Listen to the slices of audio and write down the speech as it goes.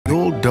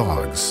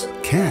dogs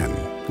can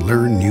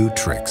learn new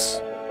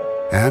tricks,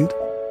 and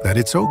that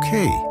it's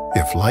okay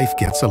if life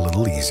gets a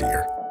little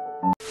easier.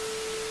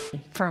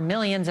 For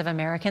millions of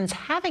Americans,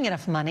 having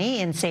enough money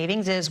in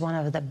savings is one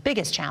of the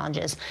biggest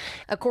challenges.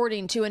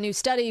 According to a new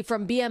study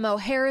from BMO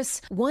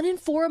Harris, 1 in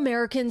 4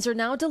 Americans are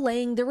now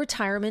delaying their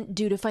retirement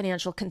due to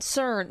financial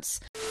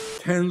concerns.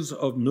 Tens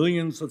of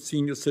millions of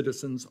senior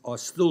citizens are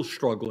still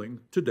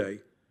struggling today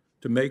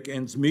to make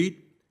ends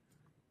meet,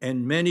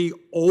 and many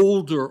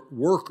older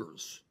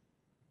workers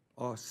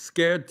are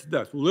scared to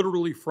death,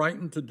 literally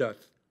frightened to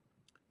death,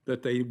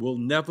 that they will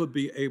never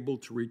be able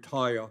to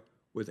retire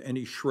with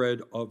any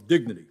shred of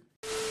dignity.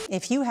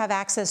 If you have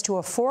access to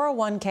a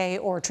 401k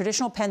or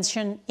traditional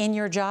pension in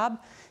your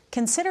job,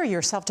 consider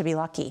yourself to be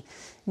lucky.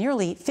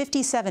 Nearly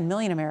 57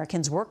 million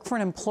Americans work for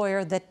an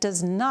employer that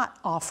does not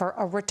offer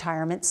a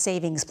retirement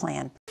savings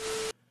plan.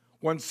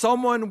 When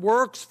someone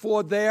works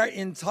for their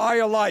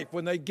entire life,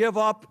 when they give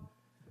up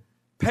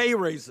pay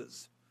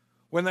raises,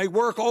 when they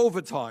work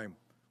overtime,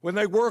 when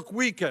they work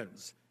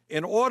weekends,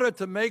 in order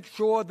to make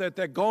sure that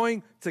they're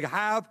going to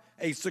have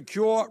a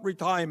secure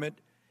retirement,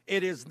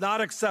 it is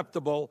not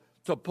acceptable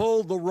to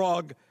pull the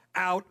rug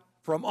out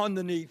from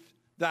underneath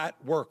that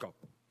worker.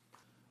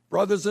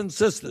 Brothers and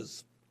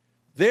sisters,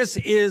 this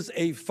is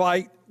a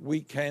fight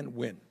we can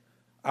win.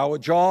 Our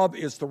job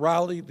is to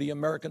rally the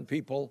American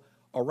people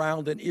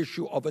around an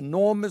issue of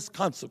enormous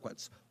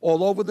consequence.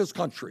 All over this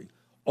country,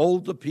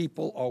 older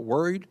people are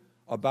worried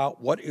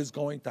about what is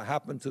going to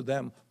happen to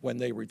them when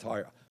they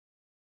retire.